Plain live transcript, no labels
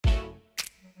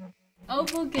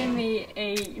OPPO gave me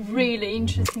a really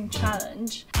interesting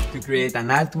challenge to create an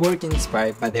artwork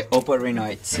inspired by the OPPO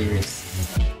Reno8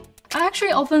 series. I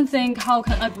actually often think, how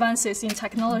can advances in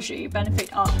technology benefit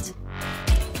art?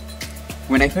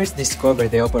 When I first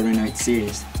discovered the OPPO Reno8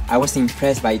 series, I was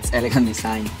impressed by its elegant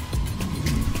design.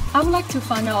 I would like to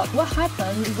find out what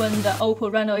happened when the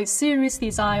OPPO Reno8 series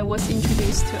design was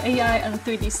introduced to AI and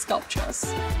 3D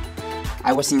sculptures.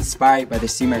 I was inspired by the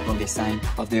symmetrical design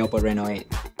of the OPPO Reno8.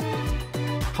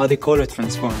 How the color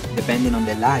transformed depending on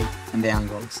the light and the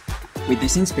angles. With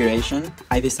this inspiration,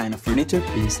 I designed a furniture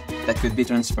piece that could be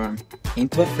transformed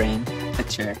into a frame, a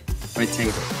chair, or a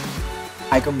table.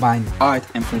 I combined art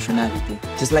and functionality,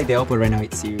 just like the OPPO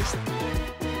Reno8 series.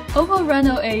 OPPO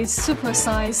Reno8's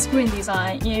super-sized screen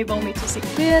design enabled me to see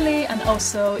clearly and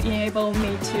also enabled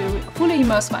me to fully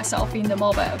immerse myself in the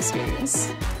mobile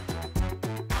experience.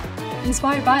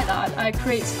 Inspired by that, I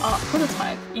created a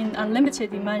prototype in unlimited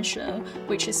dimension,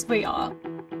 which is VR.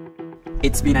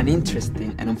 It's been an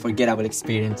interesting and unforgettable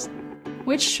experience,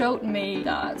 which showed me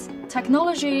that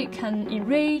technology can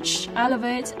enrich,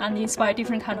 elevate, and inspire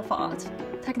different kinds of art.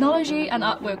 Technology and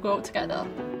art will grow together.